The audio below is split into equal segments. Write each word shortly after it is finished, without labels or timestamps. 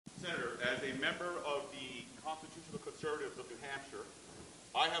member of the Constitutional Conservatives of New Hampshire,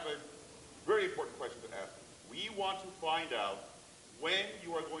 I have a very important question to ask. We want to find out when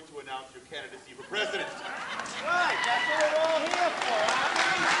you are going to announce your candidacy for president. Right, that's what we're all here for.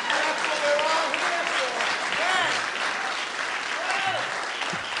 That's what we're all here for.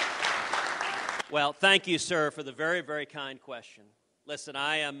 Well, thank you, sir, for the very, very kind question. Listen,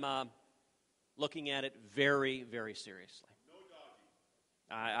 I am looking at it very, very seriously. No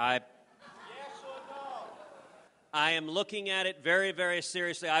dodgy. Yes or no? I am looking at it very, very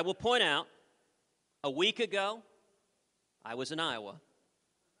seriously. I will point out, a week ago, I was in Iowa.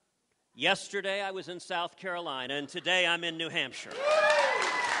 Yesterday, I was in South Carolina, and today I'm in New Hampshire.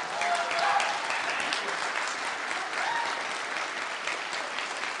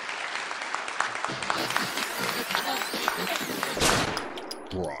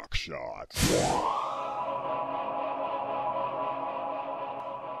 Rock shots.